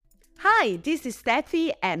Hi, this is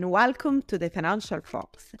Steffy and welcome to the Financial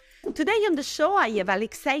Fox. Today on the show I have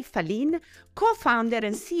Alexei Falin, co-founder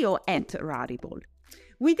and CEO at Rarible.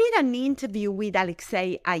 We did an interview with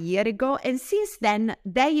Alexei a year ago, and since then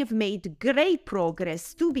they have made great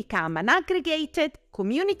progress to become an aggregated,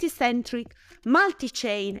 community-centric,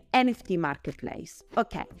 multi-chain NFT marketplace.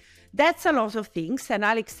 Okay, that's a lot of things, and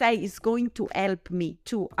Alexei is going to help me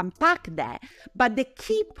to unpack that, but the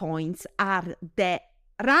key points are that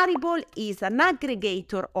Rarible is an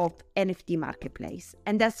aggregator of NFT marketplace,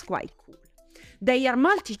 and that's quite cool. They are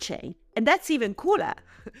multi-chain, and that's even cooler.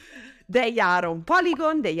 They are on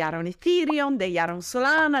Polygon, they are on Ethereum, they are on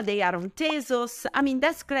Solana, they are on Tezos. I mean,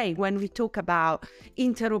 that's great when we talk about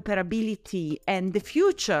interoperability and the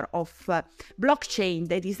future of blockchain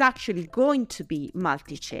that is actually going to be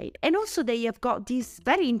multi-chain. And also they have got this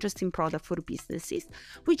very interesting product for businesses,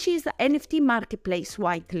 which is NFT marketplace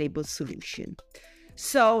white label solution.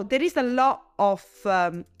 So there is a lot of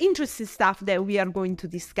interesting stuff that we are going to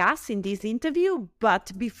discuss in this interview.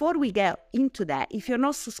 But before we get into that, if you're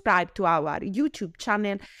not subscribed to our YouTube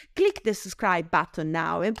channel, click the subscribe button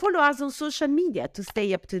now and follow us on social media to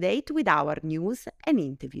stay up to date with our news and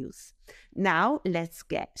interviews. Now, let's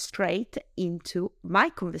get straight into my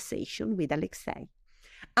conversation with Alexei.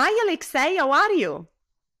 Hi, Alexei. How are you?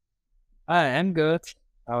 Hi, I'm good.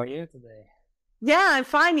 How are you today? Yeah, I'm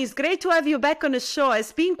fine. It's great to have you back on the show.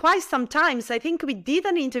 It's been quite some time. So I think we did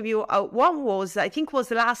an interview. I think was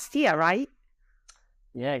last year, right?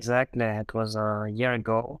 Yeah, exactly. It was a year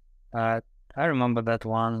ago. I remember that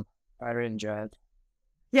one. I really enjoyed it.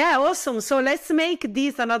 Yeah, awesome. So let's make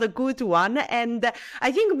this another good one. And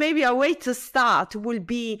I think maybe a way to start will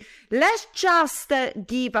be, let's just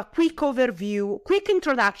give a quick overview, quick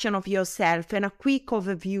introduction of yourself and a quick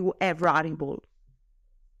overview of Rarible.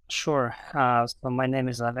 Sure. So my name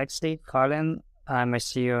is Alexei Falin. I'm a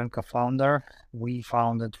CEO and co-founder. We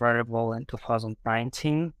founded Rarible in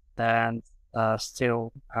 2019 and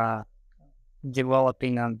still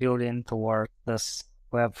developing and building toward this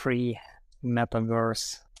Web3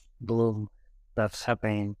 metaverse bloom that's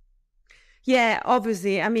happening. Yeah,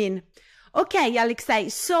 obviously. I mean, okay, Alexei.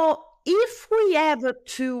 So if we have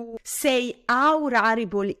to say how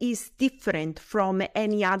Rarible is different from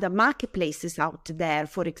any other marketplaces out there,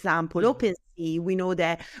 for example, OpenSea, we know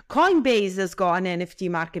that Coinbase has got an NFT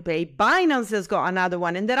marketplace, Binance has got another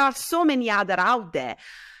one, and there are so many other out there.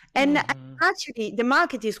 And actually, the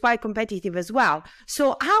market is quite competitive as well.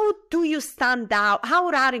 So how do you stand out?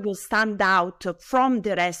 How Rarible stand out from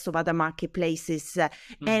the rest of other marketplaces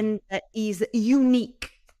and is unique?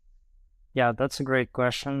 Yeah, that's a great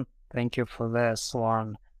question. Thank you for this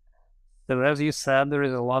one. So as you said, there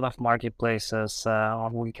is a lot of marketplaces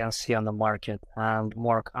we can see on the market, and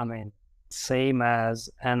more coming. Same as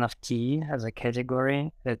NFT as a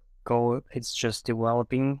category, it's just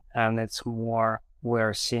developing, and it's more.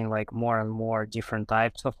 We're seeing like more and more different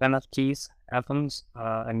types of NFTs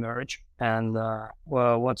emerge. And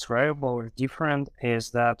what's Rarible different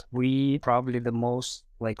is that we probably the most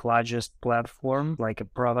largest platform, like a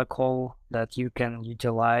protocol that you can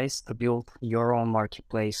utilize to build your own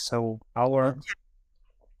marketplace. So our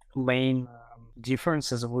main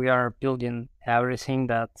difference is we are building everything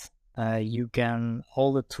that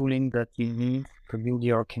all the tooling that you need to build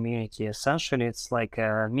your community. Essentially, it's like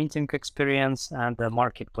a meeting experience and a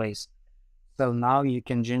marketplace. So now you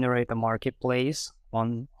can generate a marketplace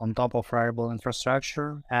on top of Rarible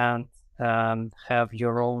infrastructure and have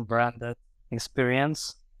your own branded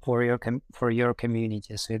experience for your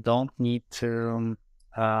community. So you don't need to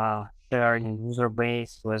share your user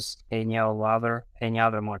base with any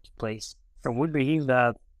other marketplace. So we believe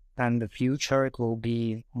that in the future it will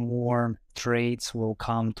be more trades will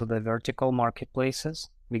come to the vertical marketplaces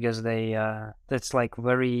because that's like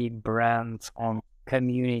very brand on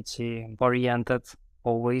community oriented,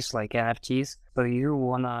 always like NFTs. So you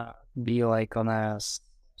wanna be like on a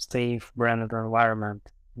safe branded environment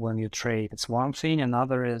when you trade. It's one thing.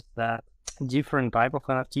 Another is that different type of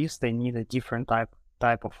NFTs, they need a different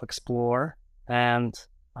type of explorer. And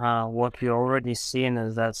what we already seen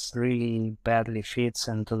is that's really badly fits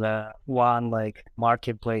into the one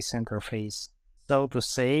marketplace interface. So to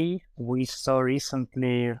say, we saw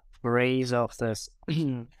recently rise of this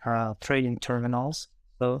trading terminals.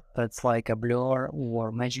 So that's like a Blur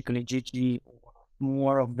or Magically GG,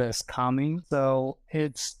 more of this coming. So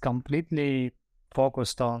it's completely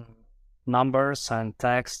focused on numbers and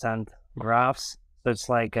text and graphs. So it's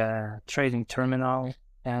like a trading terminal,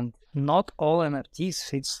 and not all NFTs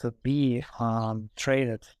fits to be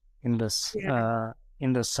traded in this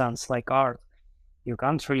sense like art. You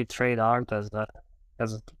can't really trade art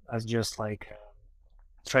as just like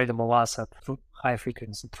tradable asset through high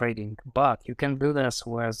frequency trading. But you can do this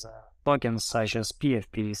with tokens such as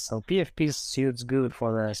PFPs. So PFPs suits good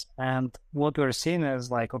for this. And what we're seeing is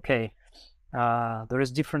like, okay, there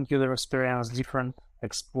is different user experience, different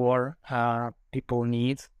explore people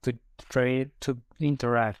need to trade, to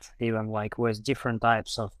interact even like with different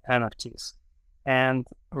types of NFTs. And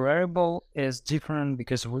Rarible is different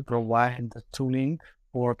because we provide the tooling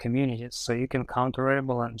for communities. So you can counter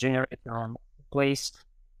Rarible and generate your own place,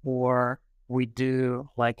 or we do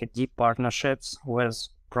like a deep partnerships with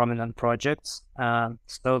prominent projects.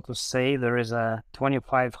 So to say, there is a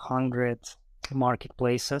 2,500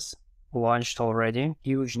 marketplaces launched already,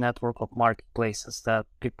 huge network of marketplaces that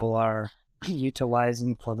people are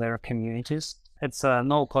utilizing for their communities. It's a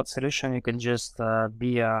no-code solution. You can just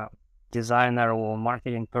be a designer or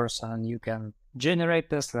marketing person. You can generate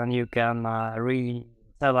this, and you can really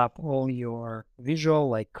set up all your visual,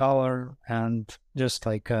 like color, and just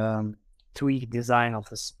like tweak design of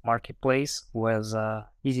this marketplace with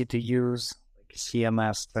easy to use like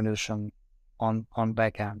CMS solution on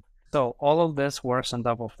backend. So all of this works on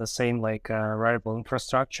top of the same like Rarible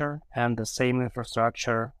infrastructure, and the same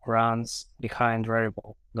infrastructure runs behind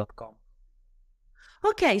Rarible.com.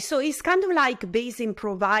 Okay, so it's kind of like based in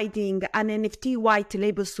providing an NFT white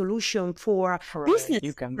label solution for business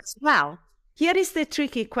as well. Here is the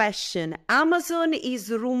tricky question. Amazon is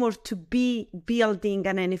rumored to be building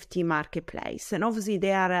an NFT marketplace, and obviously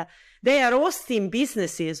they are hosting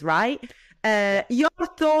businesses, right? Your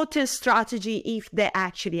thought and strategy if that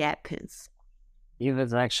actually happens? If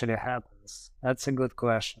it actually happens, that's a good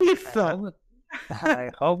question. I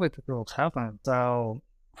hope it will happen. So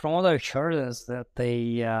from what I've heard is that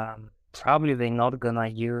they probably they're not gonna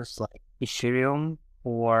use like Ethereum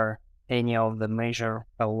or any of the major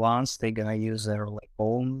ones. They're gonna use their like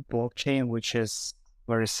own blockchain, which is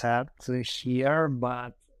very sad to hear,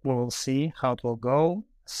 but we'll see how it will go.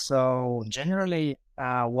 So generally,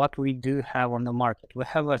 what we do have on the market, we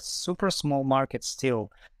have a super small market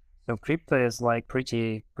still. So crypto is like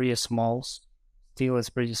pretty small. Still, it's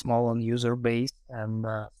pretty small on user base, and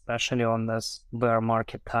especially on this bear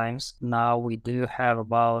market times. Now we do have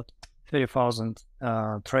about 30,000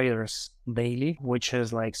 traders daily, which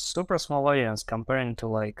is like super small audience comparing to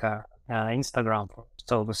like Instagram.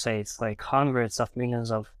 So to say, it's like hundreds of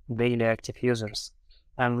millions of daily active users.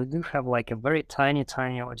 And we do have like a very tiny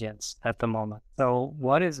audience at the moment. So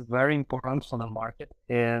what is very important for the market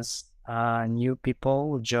is new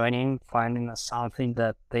people joining, finding something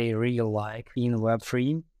that they really like in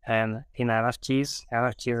Web3 and in NFTs.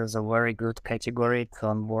 NFTs is a very good category to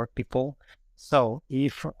onboard people. So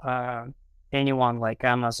if anyone like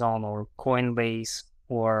Amazon or Coinbase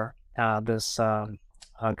or this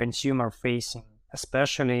consumer facing,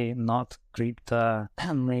 especially not crypto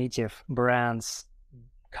native brands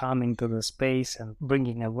coming to the space and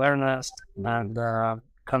bringing awareness and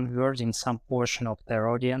converting some portion of their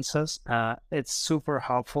audiences, it's super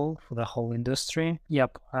helpful for the whole industry.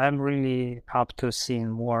 Yep, I'm really up to seeing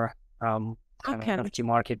more NFT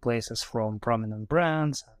marketplaces from prominent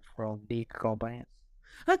brands and from big companies.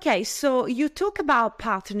 Okay, so you talk about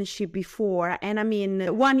partnership before, and I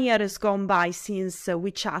mean, 1 year has gone by since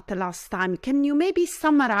we chatted last time. Can you maybe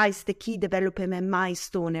summarize the key development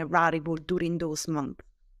milestone at Rarible during those months?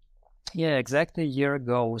 Yeah, exactly a year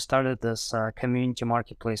ago, we started this community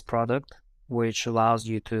marketplace product, which allows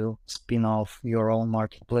you to spin off your own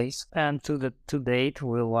marketplace. And to date,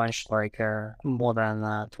 we launched like more than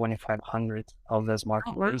 2,500 of these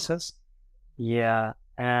marketplaces. Yeah,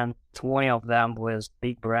 and 20 of them with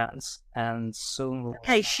big brands. And soon...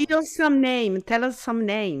 Hey, tell us some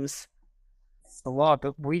names.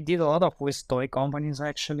 We did a lot of with toy companies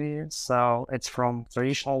actually, so it's from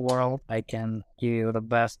traditional world. I can give you the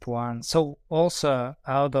best one. So also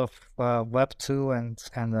out of Web2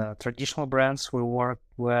 and traditional brands, we work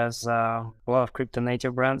with a lot of crypto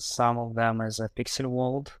native brands. Some of them is a Pixel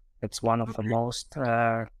World. It's one of the most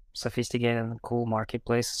sophisticated and cool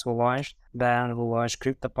marketplaces we launched. Then we launched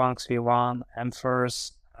CryptoPunks V1,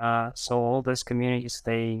 Emperors. So all these communities,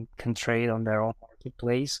 they can trade on their own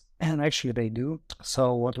marketplace, and actually they do.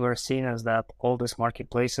 So what we're seeing is that all these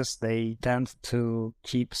marketplaces, they tend to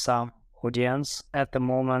keep some audience. At the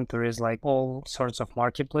moment, there is like all sorts of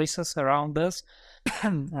marketplaces around this,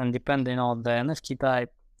 and depending on the NFT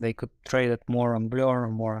type, they could trade it more on Blur,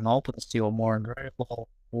 more on OpenSea, or more on Rarible,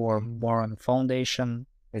 or more on Foundation.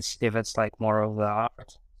 If it's like more of the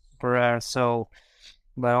art.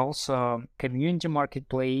 But also community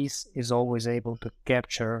marketplace is always able to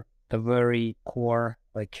capture the very core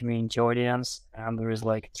like community audience, and there is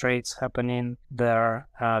like trades happening there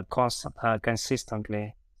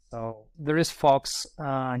consistently. So there is Fox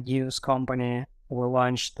News company. We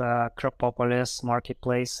launched the Acropolis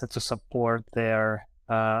marketplace to support their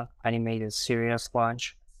animated series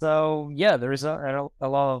launch. So yeah, there is a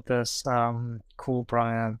lot of this cool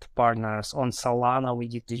prominent partners. On Solana, we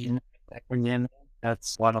did Aggregated.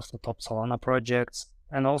 That's one of the top Solana projects.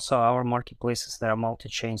 And also our marketplaces that are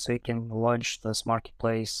multi-chain, so you can launch this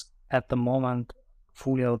marketplace at the moment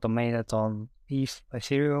fully automated on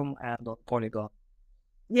Ethereum and on Polygon.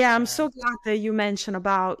 Yeah, I'm so glad that you mentioned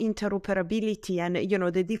about interoperability and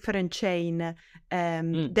the different chain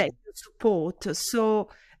that you support. So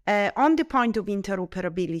on the point of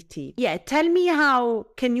interoperability, tell me how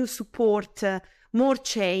can you support more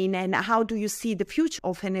chain, and how do you see the future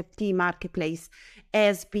of NFT marketplace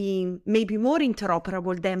as being maybe more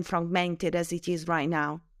interoperable than fragmented as it is right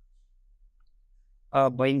now?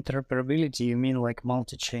 By interoperability, you mean like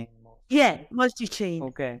multi-chain? Yeah, multi-chain.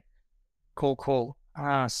 Okay, cool.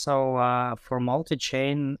 So for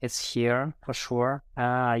multi-chain, it's here for sure.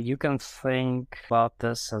 You can think about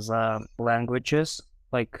this as languages,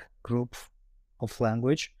 like group of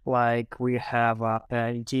language. Like we have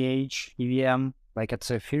ETH, EVM, like it's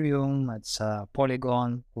Ethereum, it's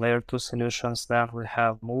Polygon, layer 2 solutions. Then we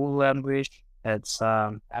have Moon language, it's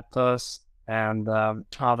Aptos, and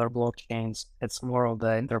other blockchains. It's more of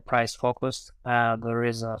the enterprise focused. There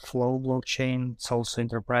is a Flow blockchain, it's also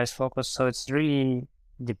enterprise focused. So it's really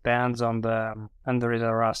depends on and there is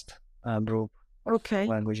a Rust group. Okay.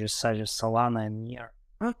 Languages such as Solana and Near.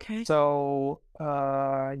 Okay. So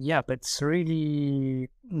but it's really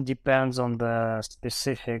depends on the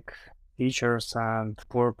specific features and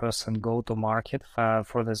purpose and go-to-market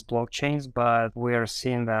for these blockchains. But we are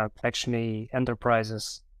seeing that actually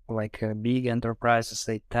enterprises, like big enterprises,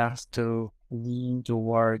 they tend to lean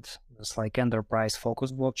towards this like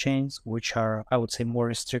enterprise-focused blockchains, which are, I would say, more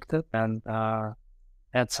restricted and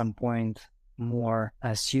at some point more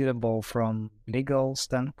suitable from legal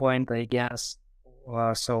standpoint, I guess.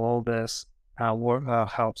 So all this work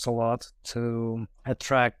helps a lot to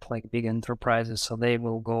attract like big enterprises, so they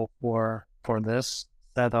will go for this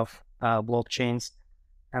set of blockchains,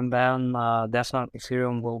 and then definitely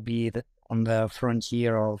Ethereum will be on the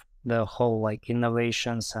frontier of the whole like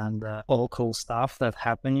innovations and all cool stuff that's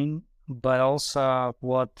happening. But also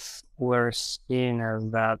what we're seeing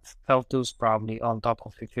is that L2s probably on top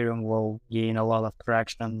of Ethereum will gain a lot of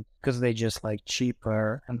traction because they just like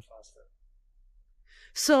cheaper and faster.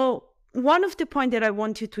 So one of the points that I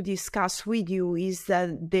wanted to discuss with you is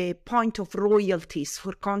the point of royalties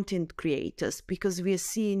for content creators, because we are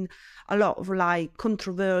seeing a lot of like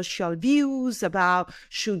controversial views about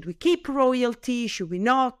should we keep royalties, should we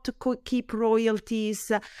not keep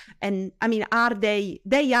royalties, and I mean,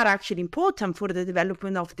 they are actually important for the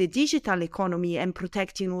development of the digital economy and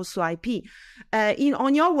protecting also IP.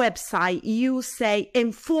 On your website, you say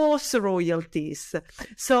enforce royalties.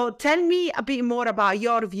 So tell me a bit more about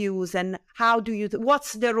your views and how do you,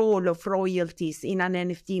 what's the role of royalties in an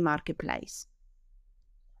NFT marketplace?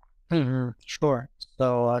 Sure.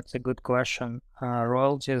 So that's a good question.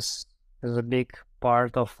 Royalties is a big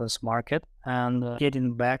part of this market. And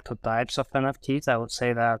getting back to types of NFTs, I would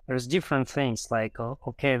say that there's different things like,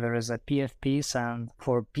 okay, there is a PFPs, and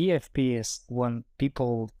for PFPs, when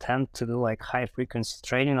people tend to do like high frequency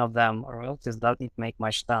trading of them, royalties doesn't make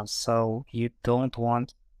much sense. So you don't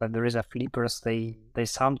want, but there is a flippers, they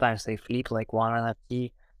sometimes they flip like one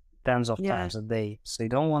NFT tens of times a day. So you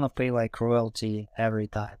don't want to pay like royalty every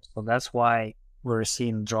time. So that's why we're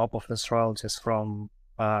seeing drop of these royalties from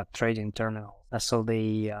trading terminal. So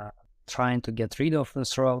they trying to get rid of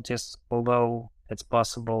these royalties, although it's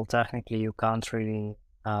possible technically you can't really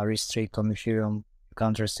restrict on Ethereum, you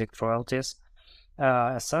can't restrict royalties.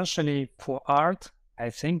 Essentially for art, I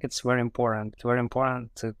think it's very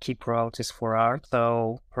important to keep royalties for art.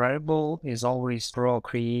 So Rarible is always pro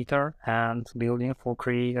creator and building for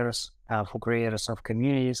creators of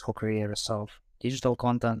communities, for creators of digital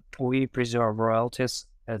content. We preserve royalties.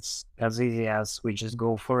 It's as easy as we just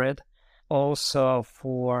go for it. Also,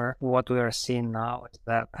 for what we are seeing now is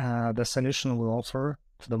that the solution we offer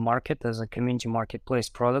to the market as a community marketplace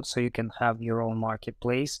product, so you can have your own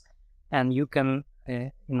marketplace, and you can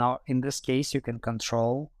in this case, you can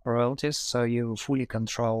control royalties, so you fully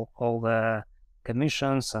control all the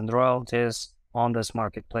commissions and royalties on this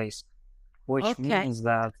marketplace, which means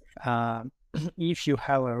that if you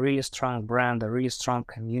have a really strong brand, a really strong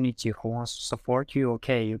community who wants to support you,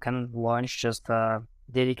 okay, you can launch just a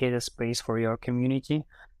dedicated space for your community,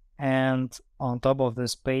 and on top of the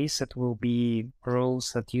space, it will be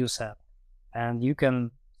rules that you set, and you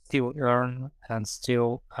can still earn and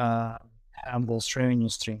still have this revenue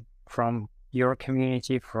stream from your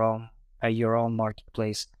community from your own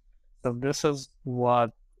marketplace. So this is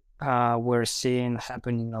what we're seeing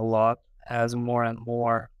happening a lot as more and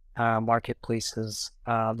more marketplaces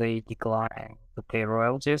they decline to pay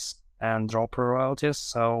royalties and drop royalties.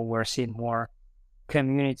 So we're seeing more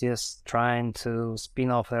communities trying to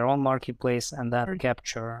spin off their own marketplace and then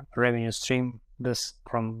capture revenue stream this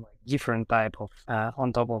from different type of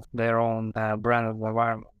on top of their own branded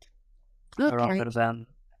environment rather than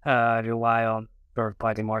rely on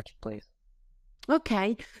third-party marketplace.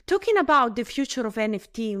 Okay. Talking about the future of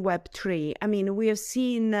NFT in Web3, I mean, we have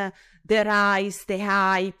seen the rise, the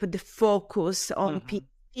hype, the focus on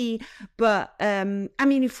NFT, but I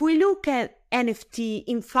mean, if we look at NFT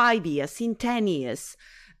in 5 years, in 10 years,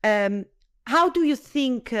 how do you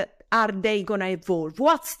think are they going to evolve?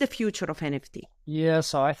 What's the future of NFT? Yeah,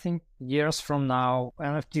 so I think years from now,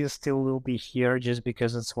 NFT still will be here just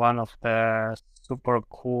because it's one of the super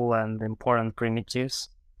cool and important primitives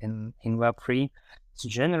in Web3. So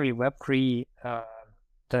generally Web3,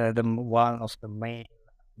 the one of the main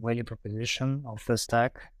value proposition of the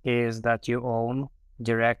stack is that you own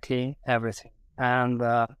directly everything. And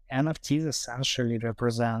NFTs essentially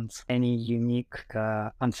represent any unique,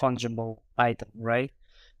 unfungible item, right?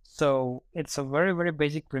 So it's a very, very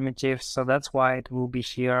basic primitive. So that's why it will be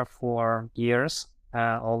here for years.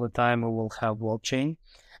 All the time we will have blockchain.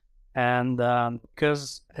 And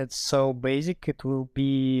because it's so basic, it will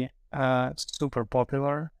be super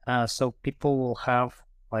popular. So people will have,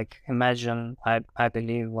 like, imagine, I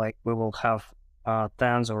believe, like, we will have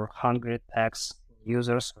tens or 100x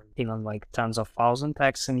users, or even like tens of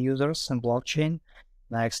 1,000x in users in blockchain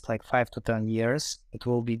next like 5 to 10 years. It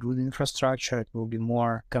will be good infrastructure. It will be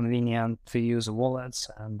more convenient to use wallets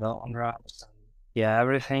and on-ramps and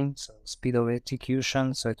everything. So speed of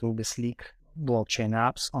execution. So it will be sleek blockchain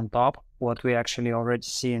apps on top. What we actually already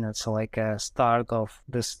seen, it's like a start of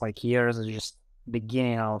this like years, just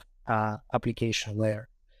beginning of application layer.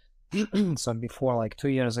 So before, like 2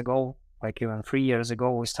 years ago, like even 3 years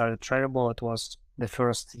ago, we started Rarible. It was the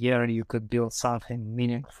first year you could build something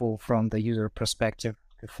meaningful from the user perspective.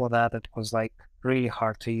 Before that, it was like really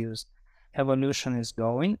hard to use. Evolution is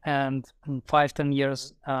going, and in 5-10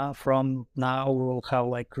 years from now, we will have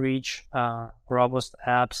like rich, robust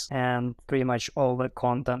apps, and pretty much all the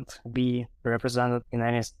content will be represented in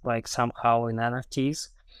any like somehow in NFTs.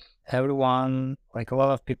 Everyone, like a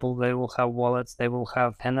lot of people, they will have wallets, they will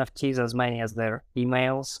have NFTs as many as their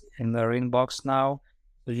emails in their inbox now.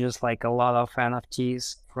 So just like a lot of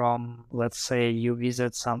NFTs from, let's say you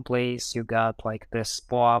visit some place, you got like this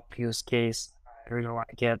pop-up use case, I really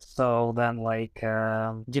like it. So then like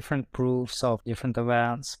different proofs of different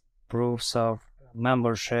events, proofs of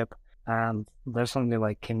membership, and definitely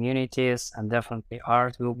like communities, and definitely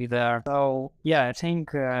art will be there. So yeah, I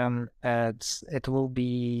think it will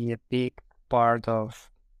be a big part of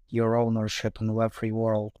your ownership in the Web3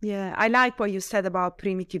 world. Yeah, I like what you said about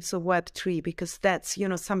primitives of Web3, because that's, you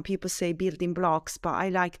know, some people say building blocks, but I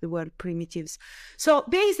like the word primitives. So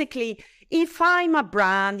basically, if I'm a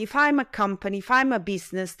brand, if I'm a company, if I'm a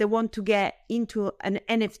business that want to get into an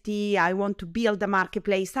NFT, I want to build a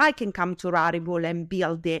marketplace, I can come to Rarible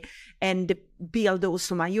and build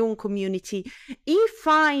also my own community. If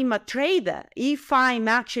I'm a trader, if I'm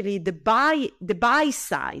actually the buy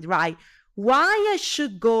side, right? Why I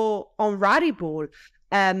should go on Rarible?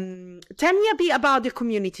 Tell me a bit about the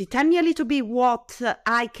community. Tell me a little bit what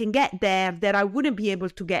I can get there that I wouldn't be able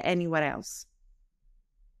to get anywhere else.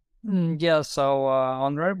 Yeah, so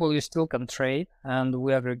on Rarible you still can trade, and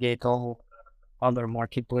we aggregate all other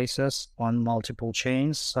marketplaces on multiple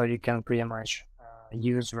chains, so you can pretty much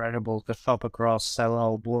use Rarible to shop across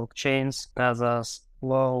several blockchains, Tezos,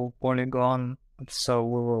 Flow, Polygon. So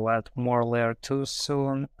we will add more layer 2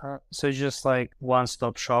 soon. So just like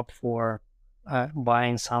one-stop shop for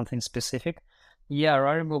buying something specific. Yeah,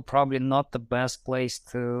 Rarible probably not the best place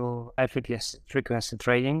to frequency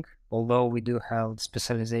trading, although we do have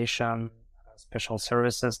specialization, special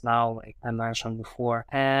services now, like I mentioned before.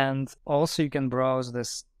 And also you can browse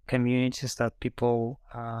this communities that people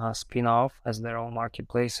spin off as their own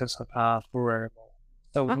marketplaces through Rarible.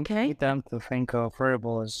 So we tend to think of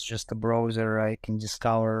Rarible as just a browser. I can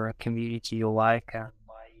discover a community you like and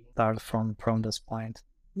start from this point.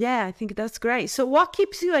 Yeah, I think that's great. So what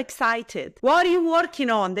keeps you excited? What are you working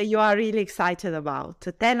on that you are really excited about?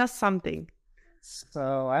 Tell us something.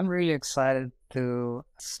 So I'm really excited to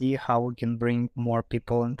see how we can bring more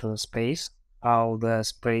people into the space, how the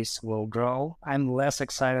space will grow. I'm less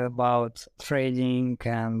excited about trading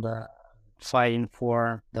and fighting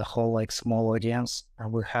for the whole like small audience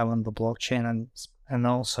we have on the blockchain, and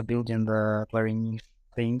also building the very niche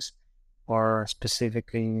things. or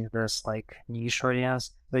specifically this like niche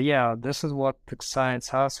audience. But yeah, this is what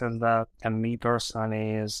excites us, and that, and me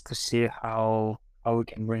personally, is to see how we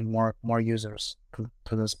can bring more users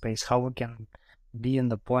to the space, how we can be in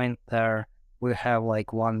the point there we have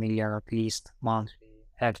like 1 million at least monthly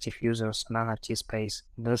active users in NFT space.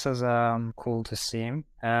 This is cool to see,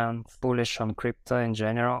 and bullish on crypto in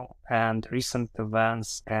general, and recent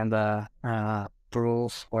events and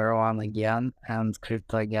proof were on again, and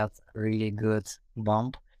crypto got a really good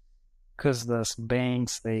bump because those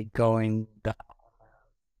banks, they going down,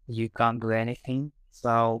 you can't do anything.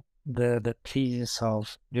 So the piece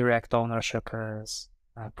of direct ownership is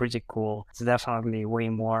pretty cool. It's definitely way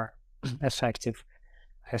more effective.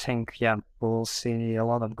 I think, yeah, we'll see a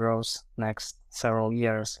lot of growth next several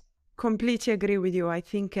years. Completely agree with you. I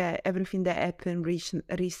think everything that happened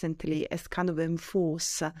recently has kind of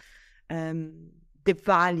enforced the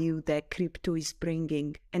value that crypto is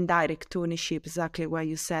bringing, and direct ownership, exactly what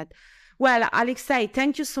you said. Well, Alexei,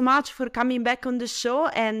 thank you so much for coming back on the show.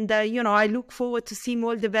 And, I look forward to see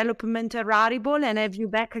more development at Rarible and have you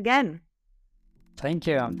back again. Thank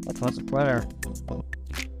you. It was a pleasure.